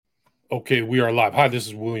Okay, we are live. Hi, this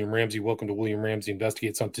is William Ramsey. Welcome to William Ramsey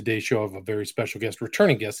Investigates. On today's show, I have a very special guest,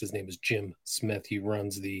 returning guest. His name is Jim Smith. He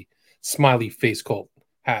runs the Smiley Face Cult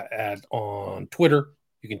ad on Twitter.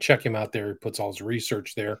 You can check him out there. He puts all his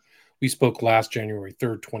research there. We spoke last January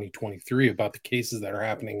 3rd, 2023 about the cases that are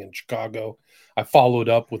happening in Chicago. I followed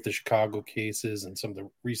up with the Chicago cases and some of the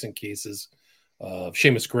recent cases of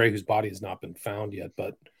Seamus Gray, whose body has not been found yet.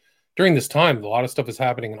 But during this time, a lot of stuff is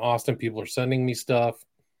happening in Austin. People are sending me stuff.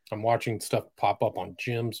 I'm watching stuff pop up on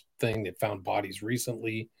Jim's thing. They found bodies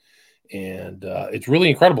recently, and it's really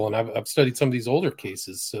incredible. And I've studied some of these older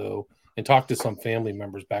cases, and talked to some family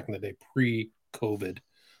members back in the day pre-COVID.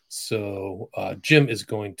 So Jim is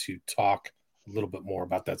going to talk a little bit more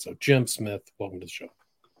about that. So Jim Smith, welcome to the show.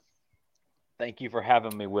 Thank you for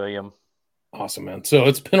having me, William. Awesome, man. So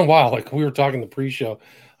it's been a while. Like we were talking the pre-show.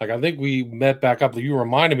 Like I think we met back up. You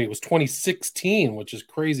reminded me it was 2016, which is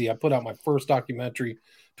crazy. I put out my first documentary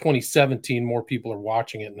 2017. More people are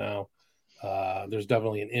watching it now. There's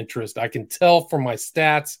definitely an interest. I can tell from my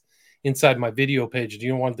stats inside my video page. Do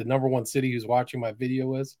you know what the number one city who's watching my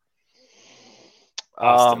video is?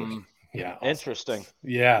 Austin. Yeah. Austin. Interesting.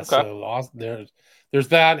 Yeah. Okay. So Austin, there's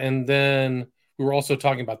that. And then we were also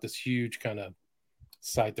talking about this huge kind of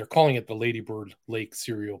site. They're calling it the Ladybird Lake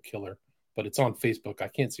serial killer, but it's on Facebook. I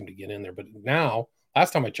can't seem to get in there. But now,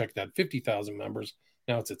 last time I checked, that 50,000 members.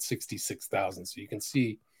 Now it's at 66,000. So you can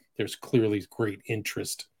see there's clearly great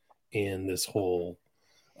interest in this whole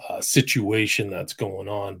situation that's going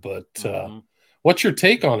on. But what's your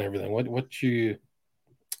take on everything? What's your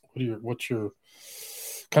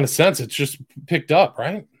kind of sense? It's just picked up,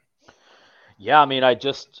 right? Yeah, I mean,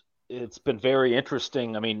 it's been very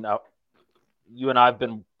interesting. I mean, you and I have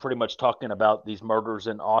been pretty much talking about these murders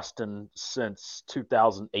in Austin since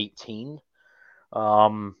 2018.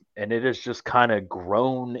 And it has just kind of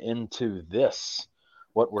grown into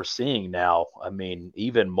what we're seeing now. I mean,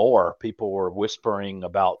 even more people were whispering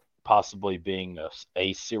about possibly being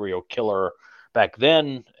a serial killer back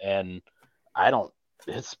then. And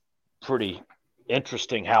it's pretty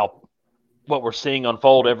interesting what we're seeing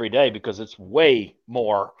unfold every day, because it's way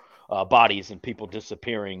more bodies and people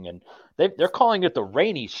disappearing. And they're calling it the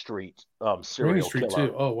Rainy Street serial killer.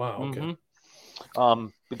 Too. Oh, wow. Okay.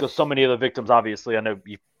 Because so many of the victims, obviously, I know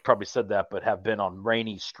you probably said that, but have been on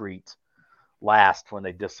Rainy Street last when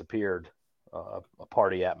they disappeared, a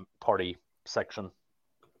party section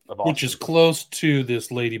of Austin. Which is close to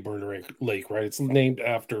this Ladybird Lake, right? It's named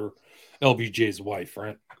after LBJ's wife,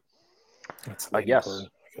 right? That's Ladybird.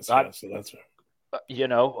 Yes. I guess, so that's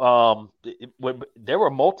there were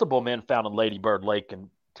multiple men found in Ladybird Lake in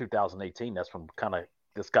 2018. That's when kind of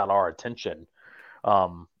this got our attention.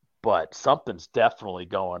 But something's definitely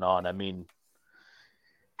going on. I mean,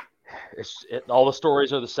 all the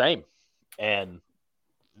stories are the same, and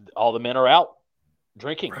all the men are out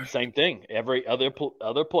drinking. Right. Same thing. Every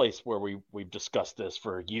other place where we've discussed this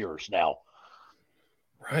for years now.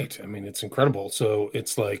 Right. I mean, it's incredible. So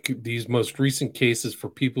it's like these most recent cases, for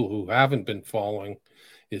people who haven't been following,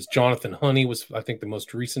 is Jonathan Honey was, I think, the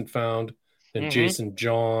most recent found. Then Jason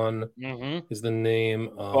John is the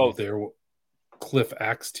name. There, Cliff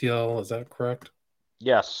Axtell, is that correct?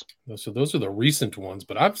 Yes. So those are the recent ones,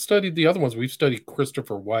 but I've studied the other ones. We've studied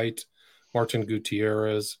Christopher White, Martin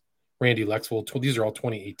Gutierrez, Randy Lexwell. These are all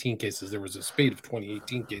 2018 cases. There was a spate of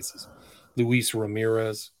 2018 cases. Luis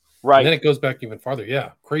Ramirez. Right. And then it goes back even farther.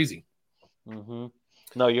 Yeah, crazy. No,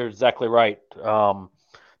 you're exactly right.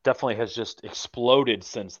 Definitely has just exploded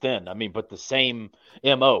since then. I mean, but the same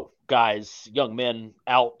MO, guys, young men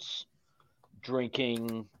out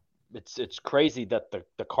drinking. It's crazy that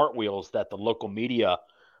the cartwheels that the local media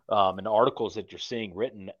and the articles that you're seeing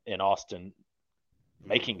written in Austin,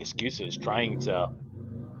 making excuses, trying to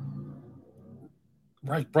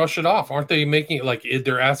brush it off. Aren't they making it like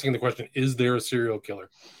they're asking the question, is there a serial killer?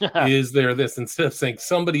 Is there this? Instead of saying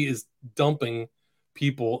somebody is dumping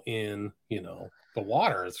people in, the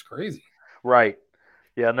water. It's crazy. Right.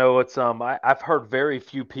 Yeah, no, it's I've heard very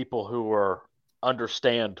few people who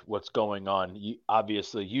understand what's going on.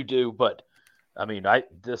 Obviously you do, but I mean,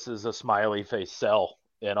 this is a Smiley Face cell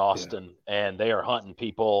in Austin, and they are hunting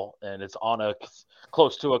people, and it's on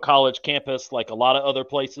close to a college campus, like a lot of other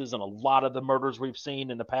places, and a lot of the murders we've seen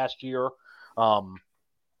in the past year. But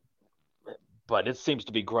it seems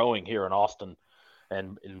to be growing here in Austin,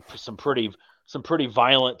 and some pretty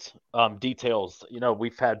violent details.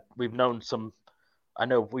 We've known some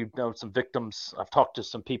victims. I've talked to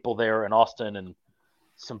some people there in Austin, and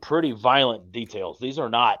some pretty violent details. These are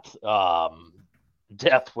not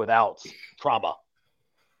death without trauma.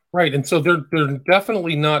 Right, and so they're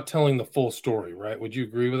definitely not telling the full story, right? Would you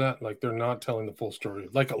agree with that? Like they're not telling the full story,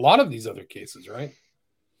 like a lot of these other cases, right?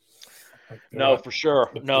 Like they're No, not. for sure.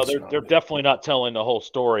 The No, police are they're not. they're definitely not telling the whole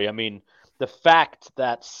story. I mean, the fact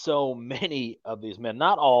that so many of these men,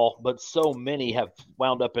 not all, but so many have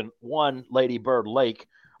wound up in one Lady Bird Lake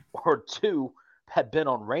or two had been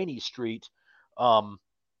on Rainy Street, um,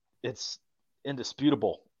 it's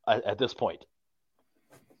indisputable at this point.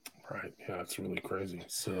 Right. Yeah, it's really crazy.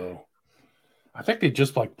 So I think they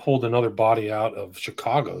just like pulled another body out of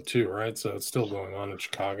Chicago too, right? So it's still going on in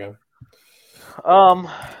Chicago. Um,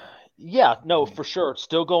 yeah, no, for sure. It's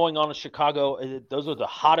still going on in Chicago. Those are the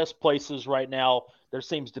hottest places right now. There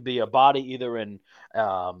seems to be a body either in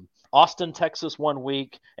Austin, Texas, one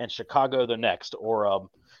week, and Chicago the next, or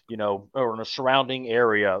or in a surrounding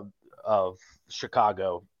area of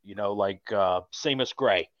Chicago. Like Seamus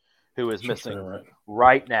Gray, who is Sure, sure, missing right.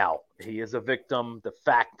 right now. He is a victim. The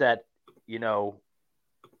fact that you know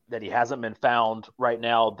that he hasn't been found right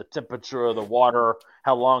now, the temperature of the water,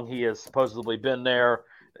 how long he has supposedly been there.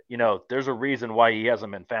 There's a reason why he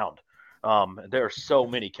hasn't been found. There are so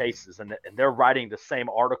many cases, and they're writing the same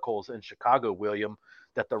articles in Chicago, William,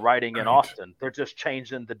 that they're writing in Right. Austin. They're just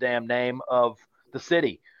changing the damn name of the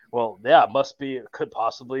city. Well, yeah, it could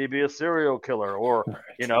possibly be a serial killer, or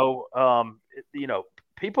you Right. know, um,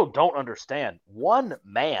 people don't understand. One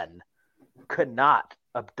man could not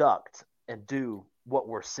abduct and do what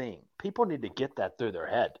we're seeing. People need to get that through their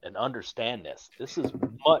head and understand this. This is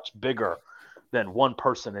much bigger than one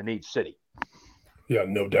person in each city. Yeah,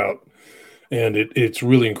 no doubt. And it's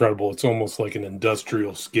really incredible. It's almost like an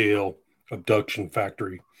industrial scale abduction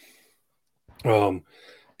factory. Um,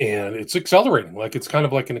 and it's accelerating. Like it's kind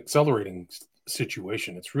of like an accelerating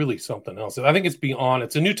situation. It's really something else. I think it's beyond.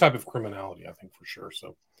 It's a new type of criminality. I think for sure. So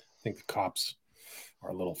I think the cops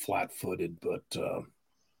are a little flat-footed, but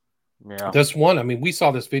Yeah. this one, I mean, we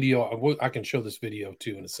saw this video. I can show this video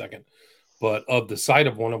too in a second, but of the site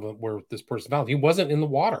of one of them where this person found, he wasn't in the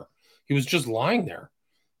water. He was just lying there,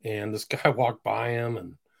 and this guy walked by him,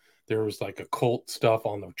 and there was like occult stuff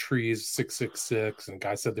on the trees, 666, and the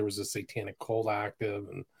guy said there was a satanic cult active,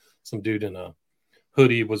 and some dude in a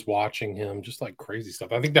hoodie was watching him, just like crazy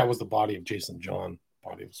stuff. I think that was the body of Jason John.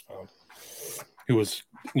 Body was found. He was,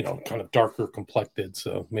 kind of darker complected,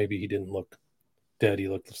 so maybe he didn't look dead. He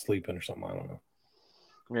looked sleeping or something. I don't know.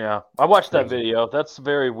 Yeah. I It's watched that crazy. video. That's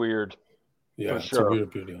very weird for Yeah, it's a sure.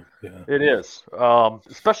 weird video. Yeah. It is.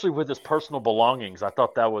 Especially with his personal belongings. I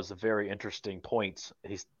thought that was a very interesting point.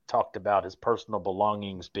 He's talked about his personal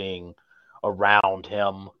belongings being around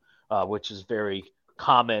him, which is very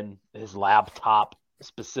common. His laptop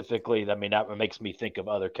specifically. I mean, that makes me think of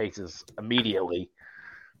other cases immediately.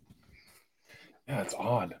 Yeah, it's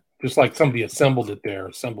odd. Just like somebody assembled it there,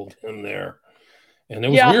 assembled him there. And it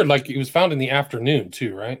was Yeah, weird. Like he was found in the afternoon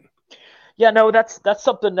too, right? yeah, no, that's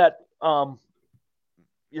something that the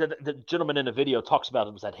gentleman in the video talks about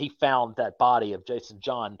it was that he found that body of Jason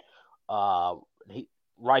John uh, he,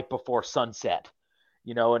 right before sunset.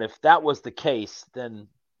 And if that was the case, then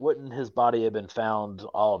wouldn't his body have been found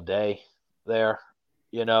all day there?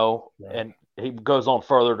 Right. And he goes on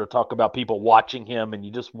further to talk about people watching him, and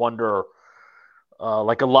you just wonder,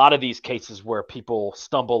 like a lot of these cases where people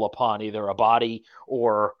stumble upon either a body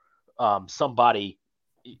or somebody,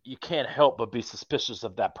 you can't help but be suspicious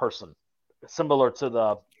of that person. Similar to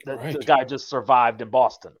the Right. guy just survived in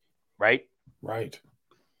Boston, right? Right.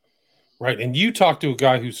 Right. And you talked to a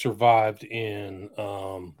guy who survived in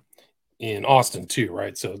Austin too,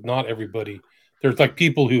 right? So not everybody there's like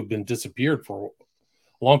people who've been disappeared for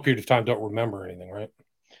a long period of time don't remember anything, right?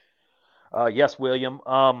 Yes, William.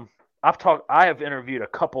 I have interviewed a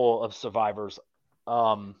couple of survivors,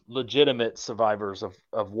 legitimate survivors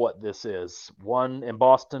of what this is. One in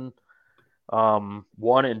Boston,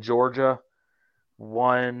 one in Georgia,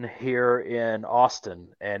 one here in Austin,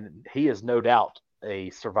 and he is no doubt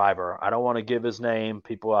a survivor. I don't want to give his name.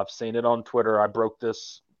 People, I've seen it on Twitter. I broke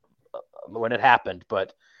this when it happened,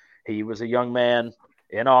 but he was a young man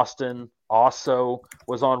in Austin, also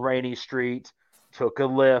was on Rainy Street, took a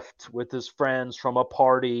lift with his friends from a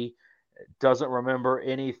party, doesn't remember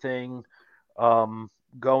anything,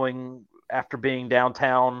 going after being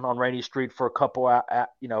downtown on Rainy Street for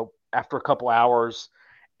after a couple hours,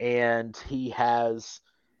 and he has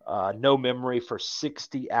no memory for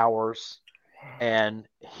 60 hours, and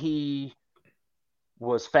he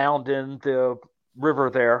was found in the river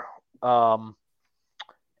there, um,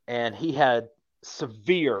 and he had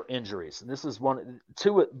severe injuries. And this is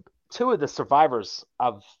two of the survivors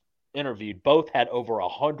I've interviewed both had over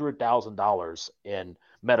 $100,000 in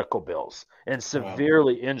medical bills and Wow.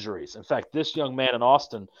 severely injuries. In fact, this young man in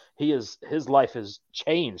Austin, his life has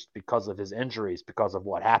changed because of his injuries, because of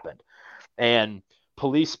what happened. And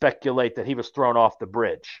police speculate that he was thrown off the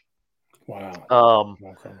bridge. Wow. Um,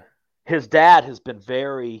 Okay. his dad has been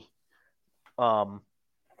very um,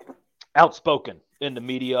 outspoken in the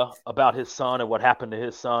media about his son and what happened to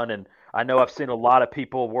his son. And I know I've seen a lot of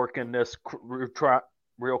people working this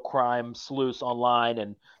real crime sleuths online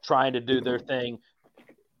and trying to do their thing.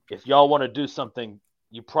 If y'all want to do something,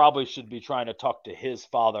 you probably should be trying to talk to his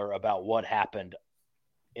father about what happened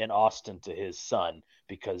in Austin to his son,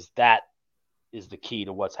 because that is the key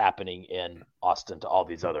to what's happening in Austin to all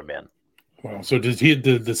these other men. Wow. So did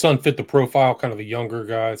the son fit the profile? Kind of a younger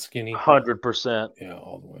guy, skinny. 100%. Yeah,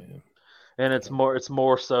 all the way in. And it's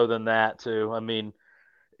more so than that too. I mean,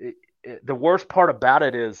 the worst part about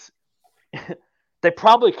it is they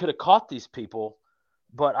probably could have caught these people,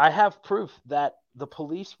 but I have proof that the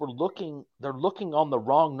police they're looking on the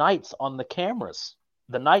wrong nights on the cameras.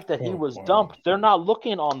 The night that he Oh, was wow. dumped, they're not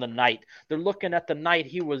looking on the night. They're looking at the night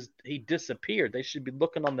he disappeared. They should be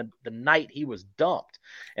looking on the night he was dumped.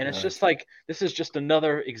 And it's Right. just like, this is just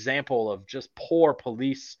another example of just poor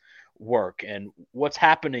police work. And what's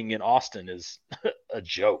happening in Austin is a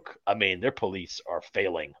joke. I mean, their police are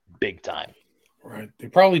failing big time. Right. They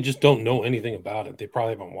probably just don't know anything about it. They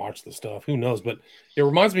probably haven't watched the stuff. Who knows? But it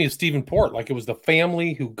reminds me of Stephen Port. Like, it was the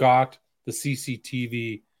family who got the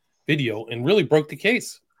CCTV video and really broke the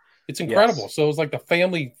case. It's incredible. Yes. So it was like the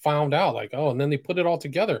family found out, like, oh, and then they put it all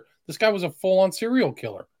together. This guy was a full-on serial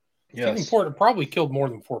killer. Stephen Yes. Port probably killed more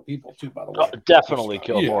than 4 people too, by the way. Definitely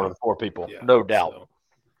killed more than 4 people. Yeah. No doubt.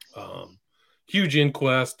 So, huge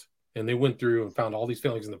inquest, and they went through and found all these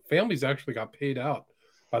families, and the families actually got paid out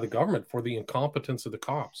by the government for the incompetence of the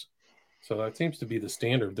cops. So that seems to be the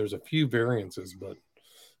standard. There's a few variances, but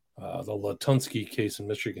the Latunsky case in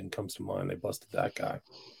Michigan comes to mind. They busted that guy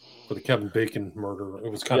for the Kevin Bacon murder. It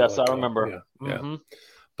was kind of Yes, like, I remember. yeah.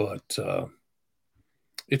 But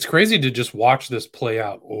it's crazy to just watch this play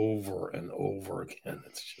out over and over again.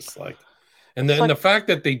 It's just like, and then the fact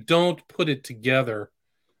that they don't put it together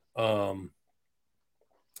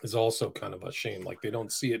is also kind of a shame. Like, they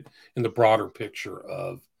don't see it in the broader picture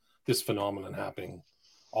of this phenomenon happening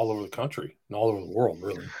all over the country and all over the world,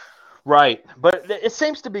 really. Right, but it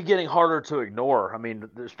seems to be getting harder to ignore. I mean,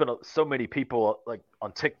 there's been so many people like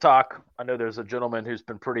on TikTok. I know there's a gentleman who's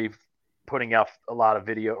been putting out a lot of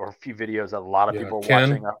video, or a few videos that a lot of people are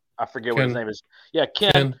watching. I forget what his name is. Yeah,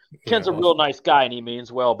 Ken. Ken's a real nice guy and he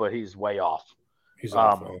means well, but he's way off. He's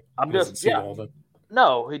off. I'm just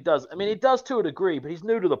No, he does. I mean, he does to a degree, but he's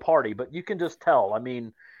new to the party. But you can just tell. I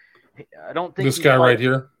mean, I don't think this guy right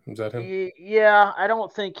here, is that him? Yeah, I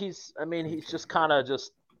don't think he's. I mean, he's just kind of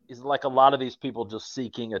just. He's like a lot of these people just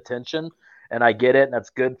seeking attention, and I get it, and that's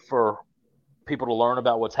good for people to learn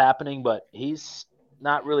about what's happening. But he's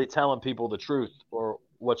not really telling people the truth or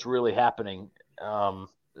what's really happening.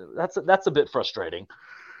 That's a bit frustrating,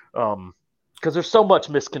 because there's so much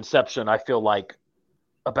misconception, I feel like,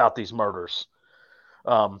 about these murders.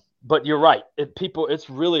 But you're right. It's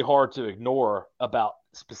really hard to ignore about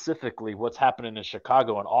specifically what's happening in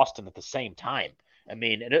Chicago and Austin at the same time. I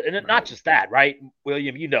mean, and not just that, right,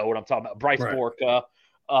 William? You know what I'm talking about. Bryce Borka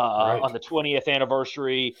on the 20th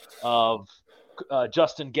anniversary of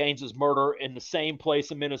Justin Gaines's murder in the same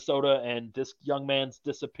place in Minnesota, and this young man's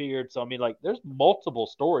disappeared. So I mean, like, there's multiple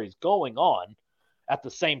stories going on at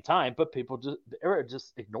the same time, but people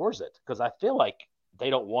just ignores it because I feel like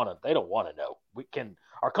they don't want to know.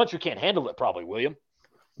 Our country can't handle it, probably, William.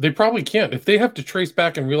 They probably can't. If they have to trace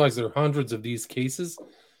back and realize there are hundreds of these cases,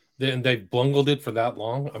 then they've bungled it for that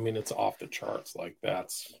long. I mean, it's off the charts. Like,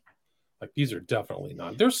 these are definitely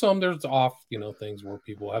not. There's off, things where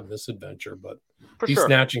people have misadventure, but these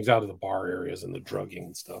snatchings out of the bar areas and the drugging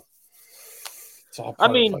and stuff. It's all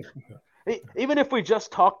part even if we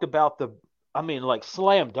just talked about like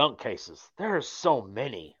slam dunk cases, there are so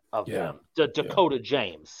many of them. Dakota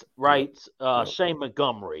James, right? Shane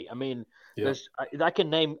Montgomery. I mean, I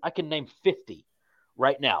can name 50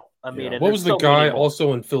 right now. I mean, what was the guy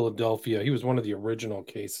also in Philadelphia? He was one of the original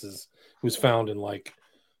cases who was found in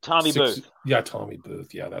Tommy Booth. Yeah, Tommy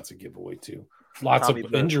Booth. Yeah, that's a giveaway too. Lots of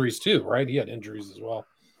injuries too, right? He had injuries as well.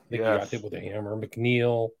 I think he got hit with a hammer.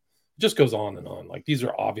 McNeil. It just goes on and on. Like, these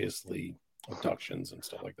are obviously abductions and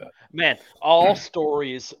stuff like that. Man, all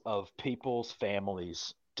stories of people's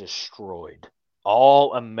families destroyed.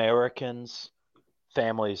 All Americans'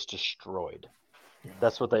 families destroyed. Yeah.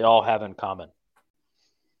 That's what they all have in common.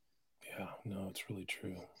 Yeah, no, it's really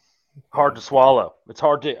true. Hard to swallow. It's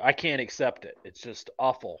hard to. I can't accept it. It's just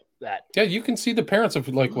awful that. Yeah, you can see the parents of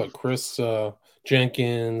like what Chris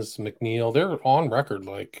Jenkins, McNeil. They're on record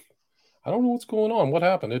like, I don't know what's going on. What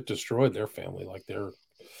happened? It destroyed their family. Like their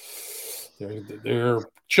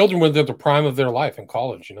children were at the prime of their life in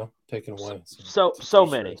college. Taken away. So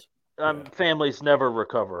many Yeah, families never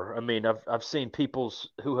recover. I mean, I've seen people's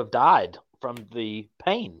who have died from the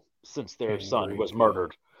pain since their pain, son grief. was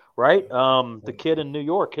murdered. Right. The Yeah. kid in New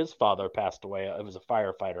York, his father passed away. It was a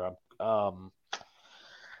firefighter.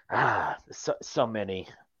 So many.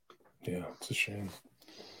 Yeah, it's a shame.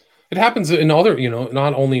 It happens in other,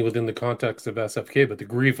 not only within the context of SFK, but the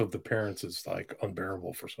grief of the parents is like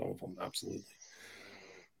unbearable for some of them. Absolutely.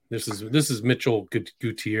 This is Mitchell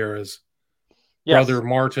Gutierrez. Yes. Brother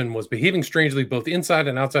Martin was behaving strangely both inside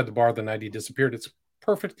and outside the bar the night he disappeared. It's a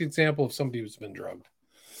perfect example of somebody who's been drugged.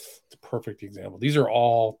 It's a perfect example. These are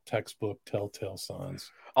all textbook telltale signs.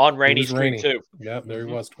 On It Rainy was Street rainy. too. Yeah, there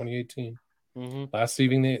he was, 2018. Mm-hmm. Last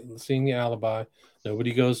seeing the alibi.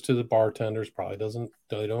 Nobody goes to the bartenders.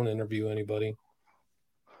 They don't interview anybody.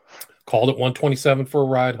 Called at 127 for a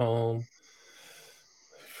ride home.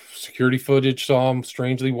 Security footage saw him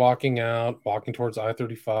strangely walking towards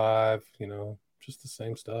I-35. Just the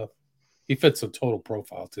same stuff. He fits a total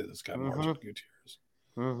profile to this guy, Mm-hmm. Martin Gutierrez.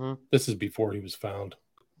 Mm-hmm. This is before he was found.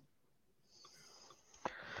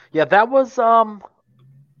 Yeah, that was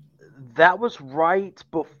right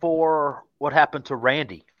before what happened to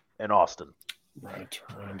Randy in Austin. Right,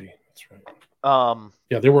 Randy. That's right. Um,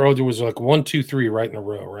 Yeah, there was like 1, 2, 3 right in a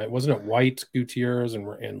row, right? Wasn't it White, Gutierrez, and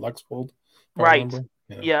Lexfold, if I right. remember?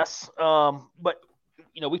 Yeah. Yes. But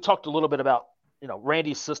we talked a little bit about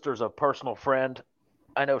Randy's sister's a personal friend.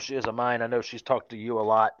 I know she is of mine. I know she's talked to you a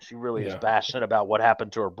lot. She really is Yeah. passionate about what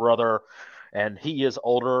happened to her brother, and he is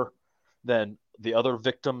older than the other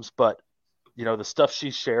victims. But the stuff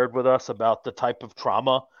she shared with us about the type of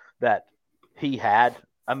trauma that he had.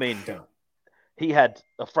 I mean, Yeah. he had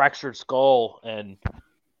a fractured skull and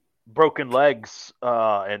broken legs,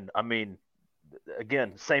 and I mean,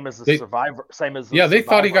 again, same as the They, survivor, same as the yeah, they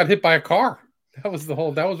thought he survivor. got hit by a car. That was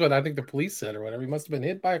what I think the police said or whatever. He must have been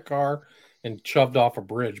hit by a car and shoved off a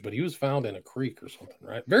bridge, but he was found in a creek or something,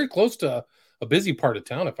 right? Very close to a busy part of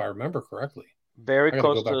town, if I remember correctly. Very I got to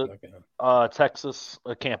go close back to and look at him. Texas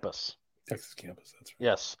campus. Texas campus. That's right.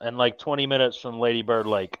 Yes, and like 20 minutes from Lady Bird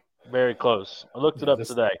Lake. Very close. I looked it Yeah, up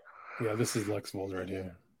today. this is Lex Vold right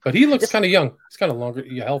here. But he looks It's kind of young. He's kind of longer,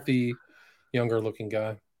 healthy, younger looking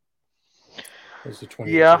guy. Those are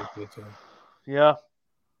yeah, 2018 kids. yeah.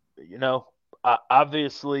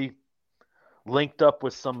 Obviously linked up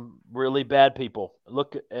with some really bad people.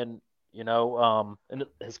 Look, and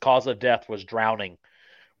his cause of death was drowning,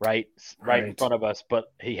 right in Right. front of us. But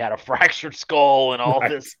he had a fractured skull and all Right.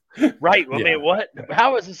 this. Right. I Yeah. mean, what?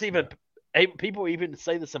 How is this even? People even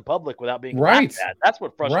say this in public without being Right. laughed at. That's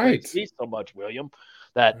what frustrates Right. me so much, William.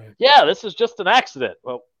 That Right. yeah, this is just an accident.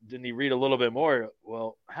 Well, didn't he read a little bit more?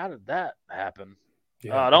 Well, how did that happen?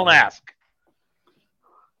 Yeah. Don't ask.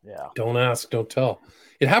 Yeah. Don't ask, don't tell.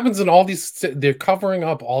 It happens in all these. They're covering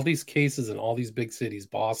up all these cases in all these big cities: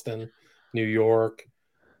 Boston, New York,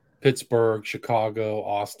 Pittsburgh, Chicago,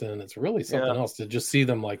 Austin. It's really Yeah. something else to just see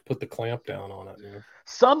them like put the clamp down on it.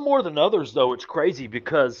 Some more than others, though. It's crazy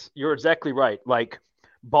because you're exactly right. Like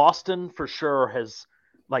Boston, for sure, has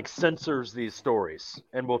like censors these stories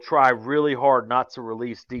and will try really hard not to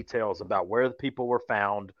release details about where the people were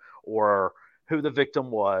found or who the victim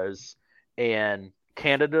was. And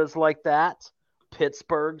Canada's like that.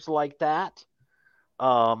 Pittsburgh's like that.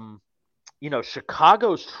 Um,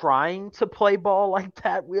 Chicago's trying to play ball like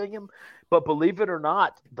that, William. But believe it or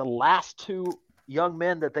not, the last two young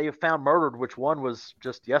men that they have found murdered, which one was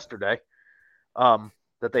just yesterday,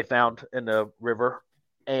 that they found in the river.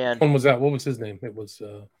 And When was that? What was his name? It was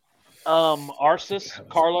Arces,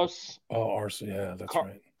 Carlos. Oh, Arce. Yeah, that's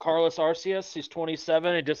right. Carlos Arceus. He's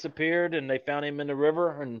 27. He disappeared, and they found him in the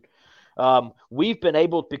river. And we've been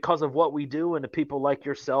able, because of what we do, and the people like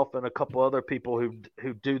yourself and a couple other people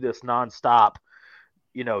who do this nonstop,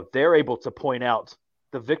 they're able to point out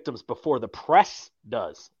the victims before the press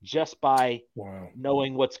does, just by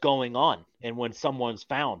knowing what's going on. And when someone's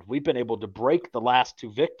found, we've been able to break the last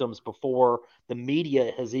two victims before the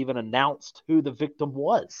media has even announced who the victim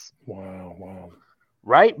was. Wow.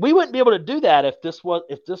 Right? We wouldn't be able to do that if this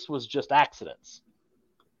was just accidents.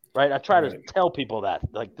 Right? I try to tell people that,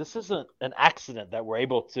 like, this isn't an accident that we're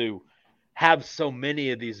able to have so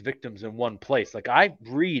many of these victims in one place. Like, I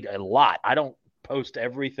read a lot. I don't post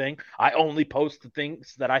everything. I only post the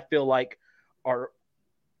things that I feel like are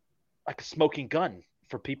like a smoking gun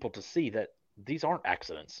for people to see that these aren't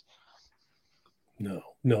accidents.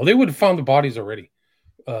 No, they would have found the bodies already.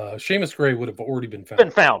 Seamus Gray would have already been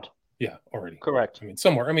found. Yeah, already. Correct. I mean,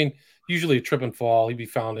 somewhere. I mean, usually a trip and fall, he'd be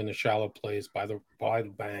found in a shallow place by the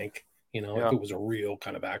bank, if it was a real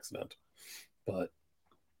kind of accident. But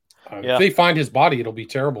if they find his body, it'll be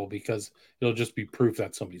terrible because it'll just be proof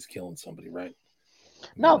that somebody's killing somebody, right?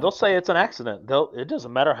 No, they'll say it's an accident. It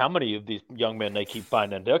doesn't matter how many of these young men they keep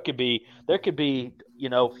finding. There could be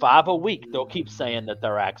 5 a week. They'll keep saying that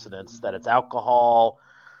they're accidents, that it's alcohol.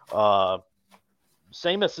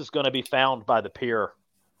 Seamus is going to be found by the pier,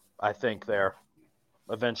 I think, there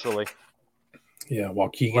eventually. Yeah,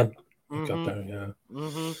 Waukegan. Mm-hmm. Up there, yeah.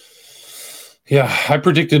 Mm-hmm. Yeah, I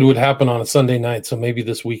predicted it would happen on a Sunday night, so maybe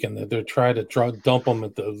this weekend they'll try to dump him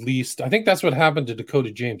at the least. I think that's what happened to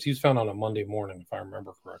Dakota James. He was found on a Monday morning, if I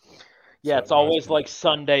remember correctly. Yeah, so it's always like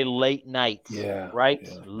Sunday late nights, right?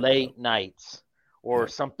 Yeah, late nights, or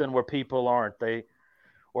something where people aren't.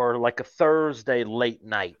 Or like a Thursday late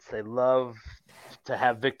nights. They love to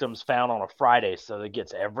have victims found on a Friday, so it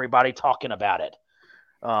gets everybody talking about it.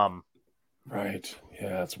 Right.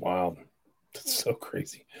 Yeah, it's wild. It's so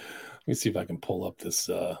crazy. Let me see if I can pull up this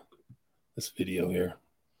video here.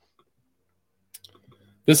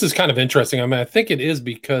 This is kind of interesting. I mean, I think it is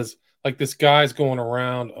because like this guy's going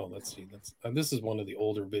around. Oh, let's see. This is one of the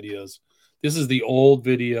older videos. This is the old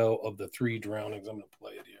video of the 3 drownings. I'm going to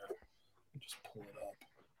play it here. Just pull it up.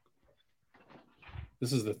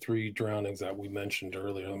 This is the 3 drownings that we mentioned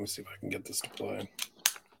earlier. Let me see if I can get this to play.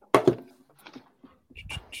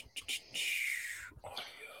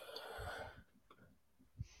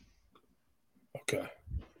 Okay.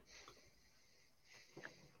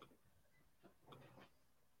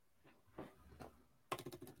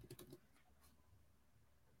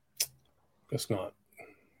 Guess not.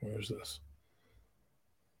 Where's this?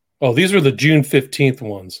 Oh, these were the June 15th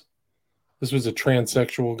ones. This was a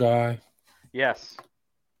transsexual guy. Yes.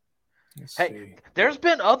 There's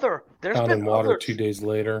been other. Found in water 2 days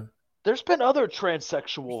later. There's been other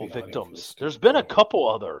transsexual victims. There's been a couple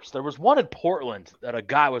others. There was one in Portland that a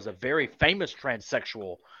guy was a very famous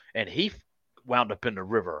transsexual, and he wound up in the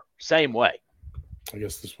river. Same way. I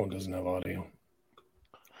guess this one doesn't have audio.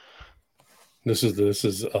 This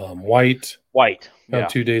is White. White. Found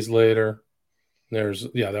 2 days later. That was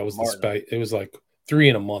Martin. The spike. It was like 3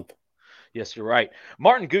 in a month. Yes, you're right.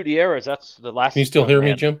 Martin Gutierrez, that's the last. Can you still hear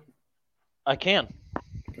me, Jim? I can.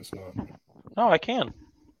 Guess not. No, I can.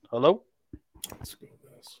 Hello? Let's go with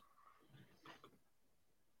this.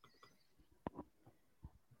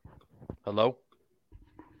 Hello?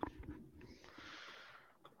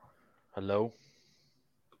 Hello?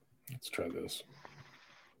 Let's try this.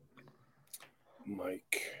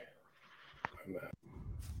 Mike. I'm at.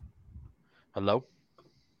 Hello?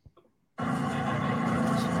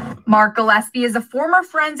 Mark Gillespie is a former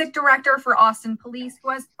forensic director for Austin Police who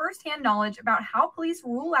has firsthand knowledge about how police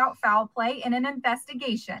rule out foul play in an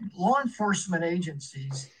investigation. Law enforcement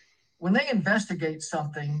agencies, when they investigate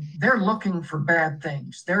something, they're looking for bad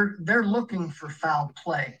things. They're looking for foul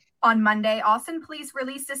play. On Monday, Austin Police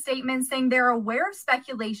released a statement saying they're aware of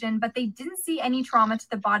speculation, but they didn't see any trauma to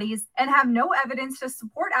the bodies and have no evidence to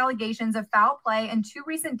support allegations of foul play and 2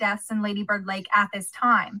 recent deaths in Lady Bird Lake at this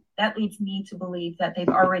time. That leads me to believe that they've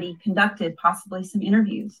already conducted possibly some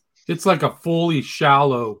interviews. It's like a fully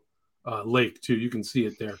shallow lake, too. You can see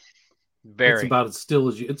it there. It's about as still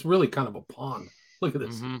as you. It's really kind of a pond. Look at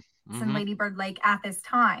this. Mm-hmm. In Lady Bird Lake at this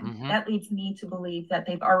time. Mm-hmm. That leads me to believe that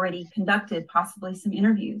they've already conducted possibly some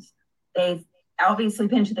interviews. They've obviously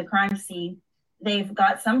been to the crime scene. They've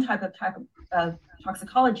got some type of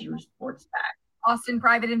toxicology reports back. Austin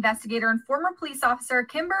private investigator and former police officer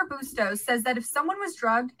Kimber Bustos says that if someone was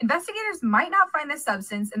drugged, investigators might not find the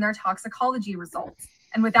substance in their toxicology results.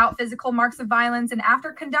 And without physical marks of violence and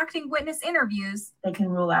after conducting witness interviews, they can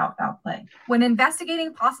rule out foul play. When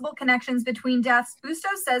investigating possible connections between deaths,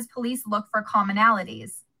 Bustos says police look for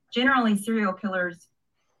commonalities. Generally, serial killers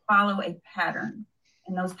follow a pattern,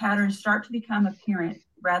 and those patterns start to become apparent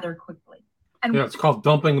rather quickly. And it's called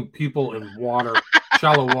dumping people in water,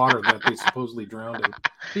 shallow water that they supposedly drowned in.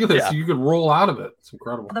 Look at this. Yeah. You could roll out of it. It's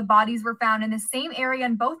incredible. The bodies were found in the same area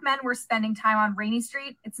and both men were spending time on Rainey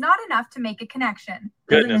Street. It's not enough to make a connection.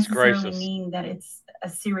 Goodness doesn't necessarily mean that it's a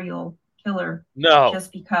serial killer. No.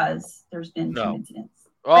 Just because there's been 2 incidents.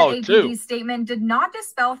 Oh, the APD's statement did not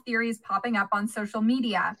dispel theories popping up on social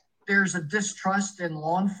media. There's a distrust in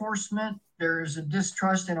law enforcement. There's a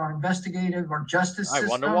distrust in our investigative or justice system. I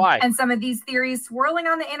wonder why. And some of these theories swirling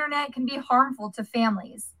on the internet can be harmful to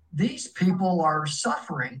families. These people are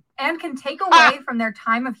suffering. And can take away from their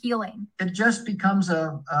time of healing. It just becomes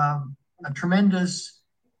a tremendous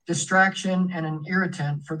distraction and an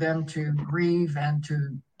irritant for them to grieve and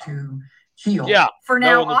to heal. Yeah. For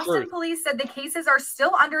now, Austin police said the cases are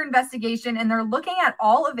still under investigation and they're looking at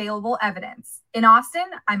all available evidence. In Austin,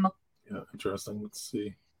 Yeah, interesting. Let's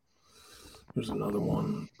see. There's another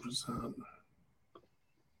one. What is that?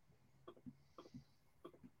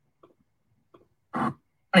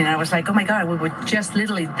 And I was like, oh my God, we were just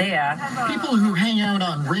literally there. People who hang out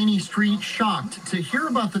on Rainy Street shocked to hear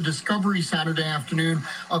about the discovery Saturday afternoon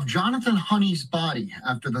of Jonathan Honey's body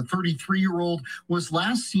after the 33-year-old was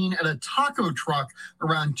last seen at a taco truck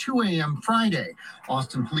around 2 a.m. Friday.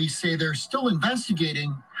 Austin police say they're still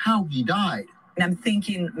investigating how he died. And I'm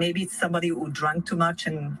thinking maybe it's somebody who drank too much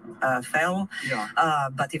and fell. Yeah.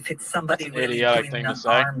 But if it's somebody really idiotic doing thing to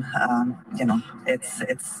harm,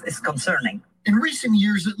 it's concerning. In recent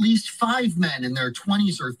years, at least 5 men in their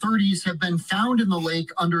 20s or 30s have been found in the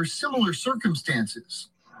lake under similar circumstances.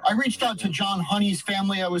 I reached out to John Honey's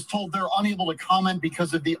family. I was told they're unable to comment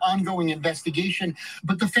because of the ongoing investigation.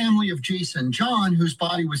 But the family of Jason John, whose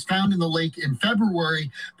body was found in the lake in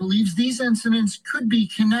February, believes these incidents could be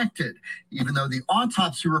connected, even though the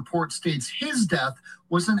autopsy report states his death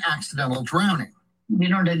was an accidental drowning. We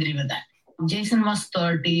don't agree with that. Jason was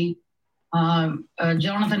 30.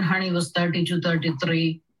 Jonathan Honey was 32,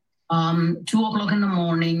 33, 2 o'clock in the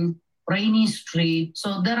morning, Rainy Street.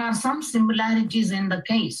 So there are some similarities in the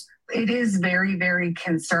case. It is very, very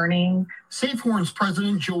concerning. SafeHorn's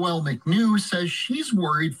president, Joelle McNew, says she's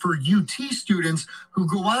worried for UT students who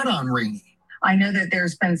go out on Rainy. I know that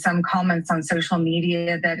there's been some comments on social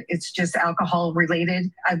media that it's just alcohol related.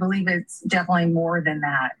 I believe it's definitely more than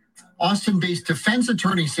that. Austin-based defense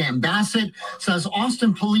attorney Sam Bassett says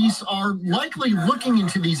Austin police are likely looking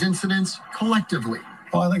into these incidents collectively.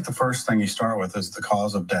 Well, I think the first thing you start with is the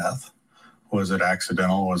cause of death. Was it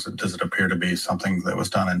accidental? Does it appear to be something that was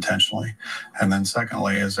done intentionally? And then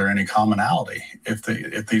secondly, is there any commonality? If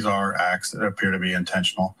these are acts that appear to be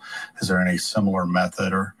intentional, is there any similar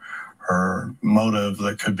method or motive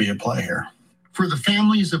that could be at play here? For the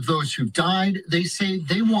families of those who've died, they say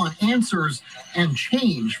they want answers and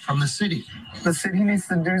change from the city. The city needs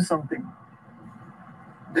to do something.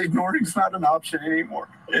 Ignoring's not an option anymore.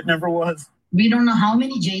 It never was. We don't know how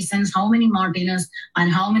many Jasons, how many Martinez, and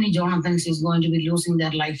how many Jonathans is going to be losing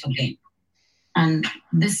their life again. And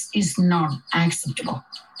this is not acceptable.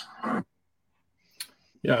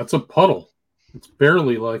 Yeah, it's a puddle. It's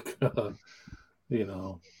barely like,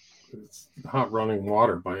 it's not running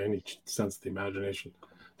water by any sense of the imagination.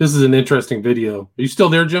 This is an interesting video. Are you still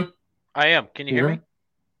there, Jim? I am. Can you hear me?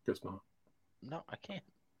 Guess not. No, I can't.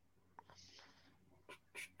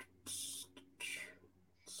 Let's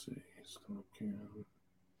see.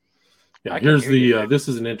 Yeah, here's the. This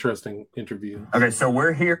is an interesting interview. Okay, so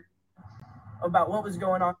we're here about what was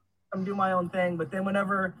going on. I'm doing my own thing, but then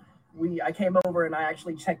whenever I came over and I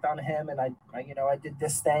actually checked on him and I did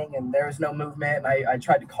this thing and there was no movement and I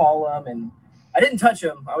tried to call him and I didn't touch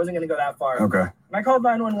him. I wasn't going to go that far. Okay. And I called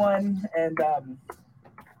 911 and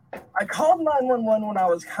I called 911 when I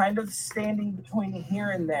was kind of standing between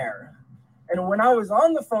here and there. And when I was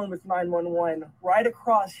on the phone with 911, right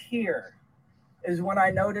across here is when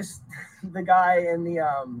I noticed the guy in the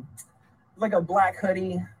like a black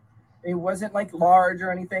hoodie. He wasn't like large or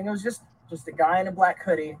anything. It was just a guy in a black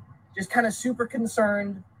hoodie. Just kind of super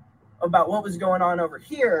concerned about what was going on over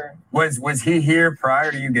here. Was he here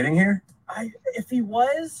prior to you getting here? If he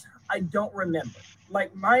was, I don't remember.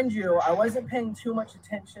 Like, mind you, I wasn't paying too much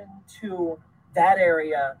attention to that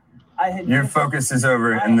area. Your focus is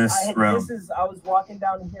over in this room. I was walking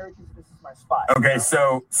down here because this is my spot. Okay,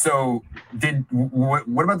 so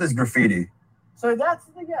what about this graffiti? So that's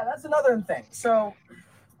another thing. So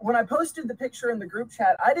when I posted the picture in the group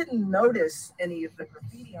chat, I didn't notice any of the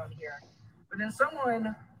graffiti on here. But then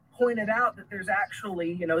someone pointed out that there's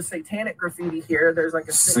actually, satanic graffiti here. There's like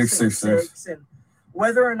a 666. And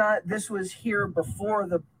whether or not this was here before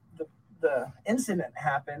the incident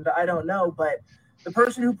happened, I don't know. But the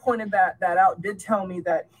person who pointed that out did tell me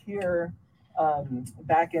that here,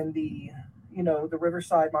 back in the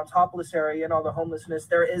Riverside, Montopolis area and all the homelessness,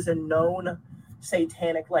 there is a known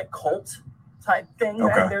satanic cult type thing.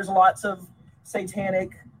 Okay. There's lots of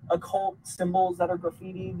satanic occult symbols that are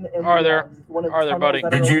graffitied. Are there, buddy?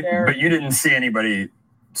 But you didn't see anybody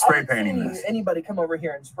spray painting this? Anybody come over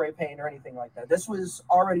here and spray paint or anything like that? This was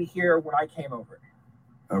already here when I came over.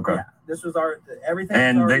 Okay. Yeah, this was everything.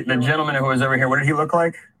 And the gentleman who was over here, what did he look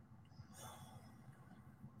like?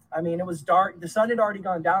 I mean, it was dark. The sun had already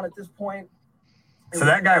gone down at this point. So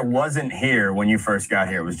that guy wasn't here when you first got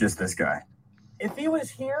here. It was just this guy. If he was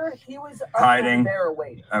here, he was hiding there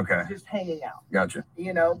waiting. Okay. Just hanging out. Gotcha.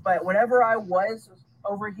 But whenever I was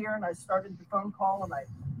over here and I started the phone call and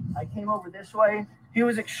I came over this way, he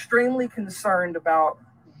was extremely concerned about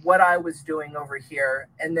what I was doing over here.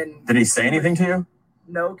 And then Did he say anything to you?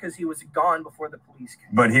 No, because he was gone before the police came.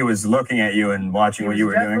 But he was looking at you and watching what you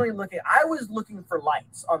were definitely doing? looking. I was looking for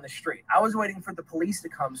lights on the street. I was waiting for the police to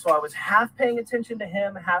come. So I was half paying attention to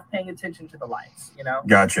him, half paying attention to the lights, you know?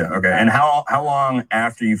 Gotcha. Okay. And how long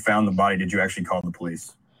after you found the body did you actually call the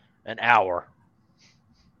police? An hour.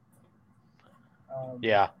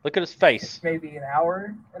 Yeah. Look at his face. Maybe an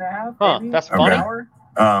hour and a half. Huh. Maybe. That's funny. An hour.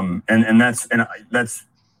 And that's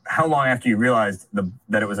how long after you realized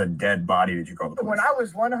that it was a dead body did you call the police? When I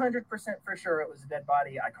was 100% for sure it was a dead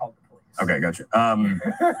body, I called the police. Okay, gotcha. And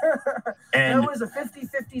there was a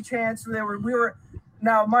 50-50 chance. We were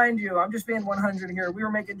now, mind you, I'm just being 100 here. We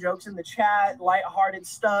were making jokes in the chat, lighthearted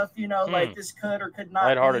stuff, you know, like this could or could not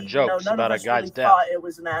lighthearted be. jokes none about of a us guy's really death. thought it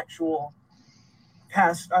was an actual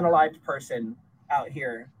past unalived person out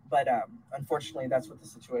here. But unfortunately, that's what the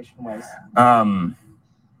situation was.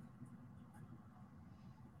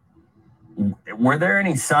 Were there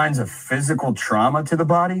any signs of physical trauma to the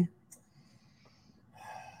body?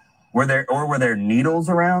 Were there needles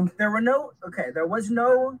around? There was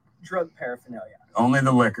no drug paraphernalia. Only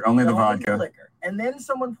the liquor, only the vodka. Liquor. And then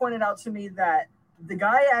someone pointed out to me that the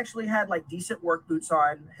guy actually had like decent work boots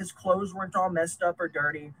on. His clothes weren't all messed up or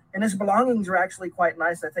dirty, and his belongings were actually quite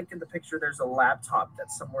nice. I think in the picture there's a laptop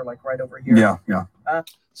that's somewhere like right over here. Yeah.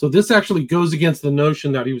 So this actually goes against the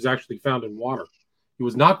notion that he was actually found in water. He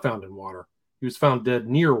was not found in water. He was found dead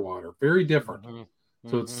near water. Very different.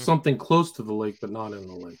 So it's something close to the lake, but not in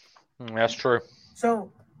the lake. That's true.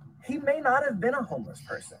 So he may not have been a homeless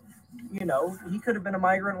person. You know, he could have been a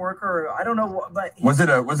migrant worker. Or I don't know, but was it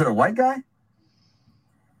a white guy?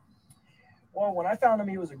 Well, when I found him,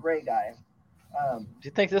 he was a gray guy. Do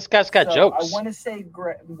you think this guy's got jokes? I want to say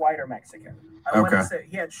white or Mexican. I want to say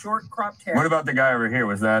he had short cropped hair. What about the guy over here?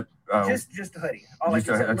 Was that just a hoodie?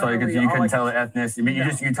 That's all you could. You couldn't tell the ethnicity. But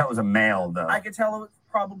you could tell it was a male, though. I could tell it was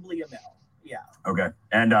probably a male. Yeah. Okay.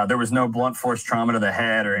 And there was no blunt force trauma to the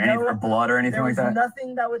head or any or blood or anything like that. There was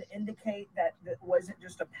nothing that would indicate that wasn't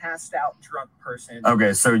just a passed out drunk person.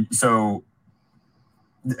 Okay. So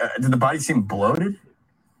did the body seem bloated?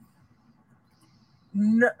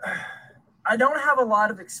 No. I don't have a lot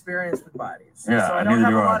of experience with bodies, yeah, so I don't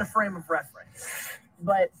have a lot of frame of reference.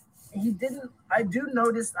 But he didn't. I did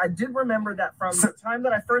remember that from the time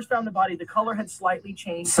that I first found the body, the color had slightly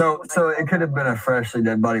changed. So it could have been a freshly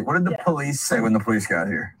dead body. What did the police say when the police got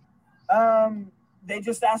here? They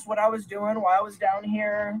just asked what I was doing, why I was down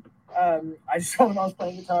here. I just told them I was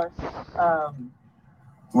playing guitar.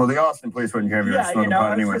 Well, the Austin police wouldn't care if you were smoking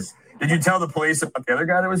pot anyway. Did you tell the police about the other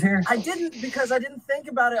guy that was here? I didn't, because I didn't think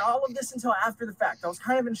about all of this until after the fact. I was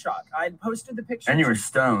kind of in shock. I had posted the picture. And you were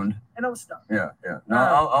stoned. And I was stoned. Yeah.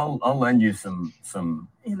 No, I'll lend you some.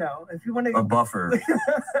 You know, if you want to. A buffer.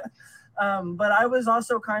 But I was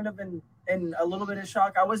also kind of in a little bit of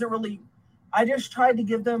shock. I wasn't really. I just tried to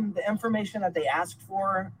give them the information that they asked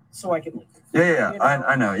for so I could leave. Yeah. You know?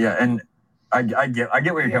 I know. Yeah, and I get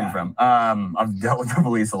where you're coming from. I've dealt with the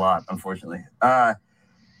police a lot, unfortunately.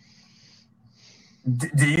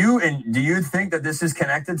 Do you think that this is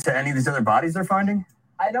connected to any of these other bodies they're finding?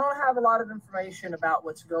 I don't have a lot of information about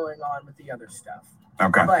what's going on with the other stuff.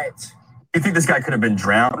 Okay. But do you think this guy could have been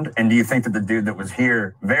drowned? And do you think that the dude that was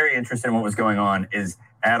here, very interested in what was going on, is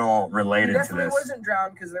at all related to this? He definitely wasn't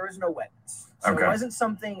drowned because there was no wetness. So okay.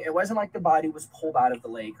 It wasn't like the body was pulled out of the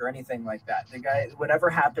lake or anything like that. The guy,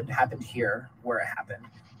 whatever happened here where it happened.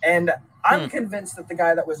 And I'm convinced that the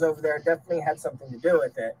guy that was over there definitely had something to do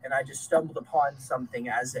with it. And I just stumbled upon something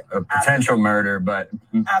a potential murder, but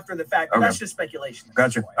after the fact. Okay. That's just speculation.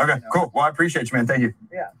 Gotcha. Okay, cool. Well, I appreciate you, man. Thank you.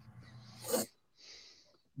 Yeah.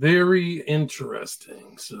 Very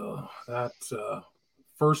interesting. So that's a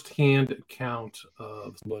first-hand account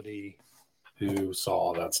of somebody who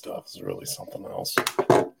saw that stuff. Is really something else.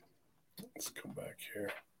 Let's go back here.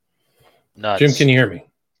 Nuts. Jim, can you hear me?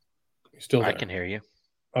 You still there? I can hear you.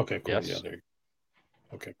 Okay, cool. Yes. Yeah, there you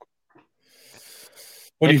go. Okay, cool.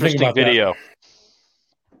 What do you think about video?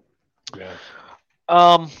 That?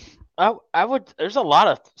 Yeah. I would. There's a lot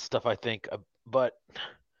of stuff I think, but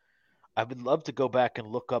I would love to go back and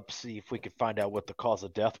look up, see if we could find out what the cause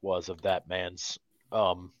of death was of that man's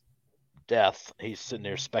death. He's sitting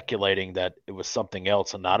there speculating that it was something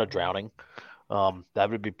else and not a drowning. That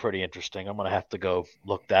would be pretty interesting. I'm gonna have to go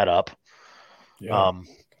look that up. Yeah.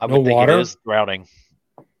 I would think it is drowning.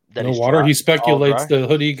 No water. He speculates the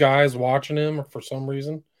hoodie guy's watching him for some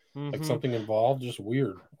reason, like something involved. Just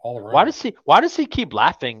weird all around. Why does he keep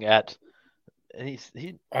laughing at And he's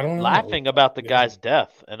I don't know. laughing about the guy's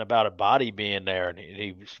death and about a body being there. And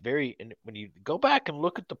he was very. And when you go back and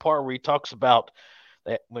look at the part where he talks about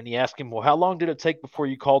that, when you ask him, well, how long did it take before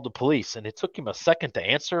you called the police? And it took him a second to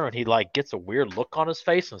answer, and he like gets a weird look on his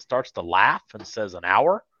face and starts to laugh and says an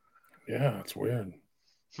hour. Yeah, it's weird.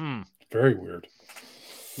 Very weird.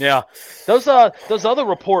 Yeah, those other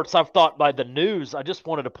reports I've thought by the news. I just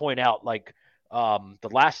wanted to point out, like the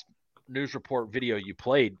last news report video you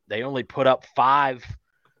played, they only put up 5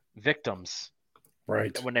 victims.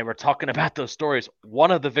 Right. When they were talking about those stories,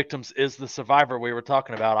 one of the victims is the survivor we were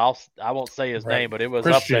talking about. I won't say his name, but it was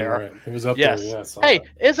Christian, up there. Right. It was up yes. there. Yes. Hey,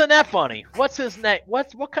 isn't that funny? What's his name?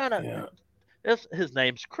 What kind of? Yeah. His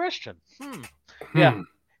name's Christian. Yeah.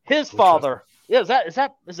 His father. Yeah. Is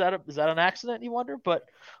that an accident? You wonder, but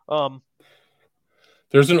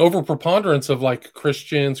there's an overpreponderance of like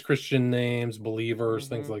Christian names, believers,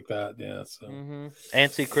 things like that. Yeah. So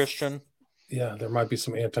anti-Christian. Yeah, there might be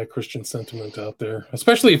some anti-Christian sentiment out there,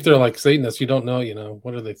 especially if they're like Satanists. You don't know,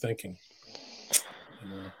 what are they thinking?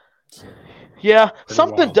 Yeah,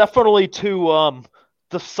 something definitely to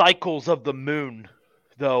the cycles of the moon,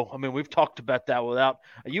 though. I mean, we've talked about that without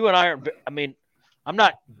you and I are. I mean,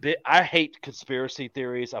 I hate conspiracy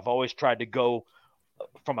theories. I've always tried to go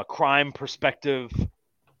from a crime perspective.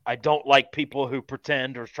 I don't like people who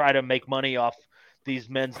pretend or try to make money off these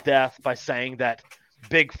men's death by saying that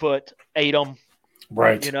Bigfoot ate them.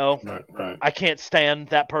 Right. Right. I can't stand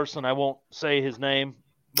that person. I won't say his name.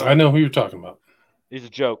 I know who you're talking about. He's a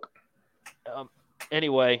joke.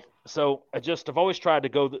 Anyway, so I've always tried to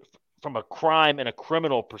go from a crime and a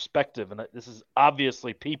criminal perspective, and this is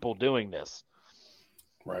obviously people doing this.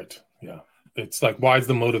 Right. Yeah. It's like, why is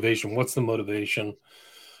the motivation? What's the motivation?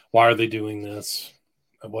 Why are they doing this?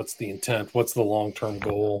 What's the intent? What's the long-term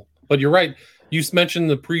goal? But you're right. You mentioned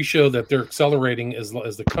the pre-show that they're accelerating as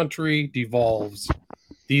the country devolves.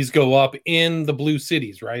 These go up in the blue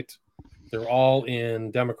cities, right? They're all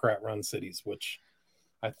in Democrat-run cities, which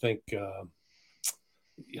I think,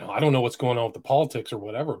 I don't know what's going on with the politics or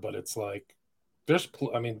whatever, but it's like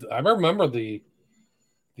I remember the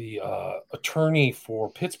attorney for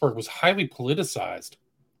Pittsburgh was highly politicized.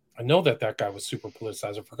 I know that guy was super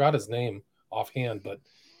politicized. I forgot his name offhand, but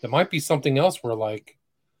there might be something else where like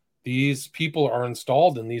these people are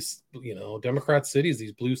installed in these, Democrat cities,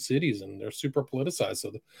 these blue cities, and they're super politicized.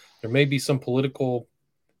 So there may be some political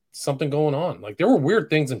something going on. Like there were weird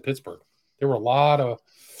things in Pittsburgh. There were a lot of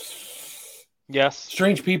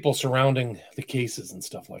strange people surrounding the cases and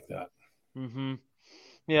stuff like that. Mm-hmm.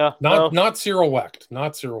 Yeah. Not Cyril Wecht.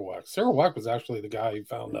 Not Cyril Wecht. Cyril Wecht was actually the guy who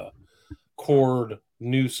found a cord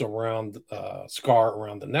noose around scar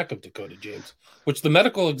around the neck of Dakota James, which the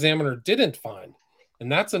medical examiner didn't find.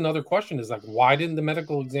 And that's another question is like, why didn't the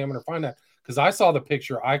medical examiner find that? Because I saw the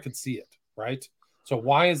picture, I could see it, right? So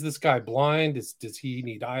why is this guy blind? Does he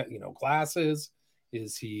need glasses?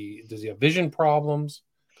 Does he have vision problems?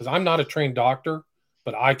 Because I'm not a trained doctor,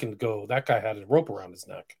 but I can go, that guy had a rope around his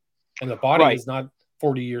neck. And the body is not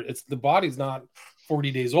 40 years. The body's not 40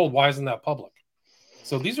 days old. Why isn't that public?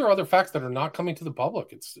 So these are other facts that are not coming to the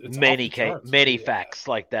public. It's many facts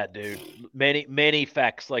like that, dude. Many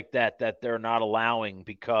facts like that they're not allowing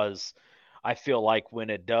because I feel like when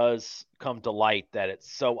it does come to light that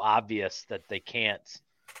it's so obvious that they can't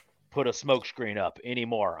put a smokescreen up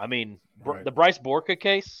anymore. I mean, the Bryce Borka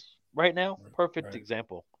case right now, perfect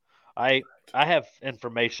example. I have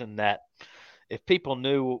information that if people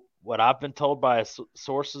knew what I've been told by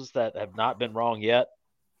sources that have not been wrong yet,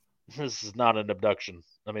 this is not an abduction.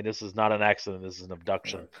 I mean, this is not an accident. This is an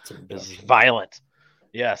abduction. This is violent.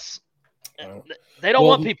 Yes. They don't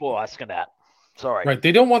want people asking that. Sorry. Right.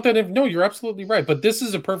 They don't want that. No, you're absolutely right. But this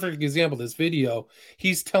is a perfect example. This video,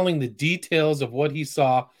 he's telling the details of what he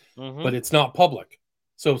saw, but it's not public.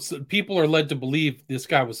 So people are led to believe this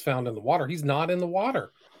guy was found in the water. He's not in the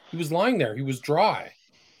water. He was lying there. He was dry.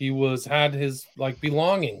 He had his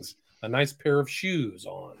belongings, a nice pair of shoes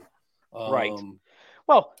on. Right.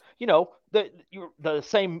 Well, the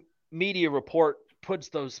same media report puts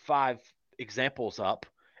those 5 examples up,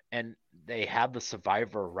 and they have the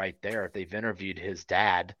survivor right there. They've interviewed his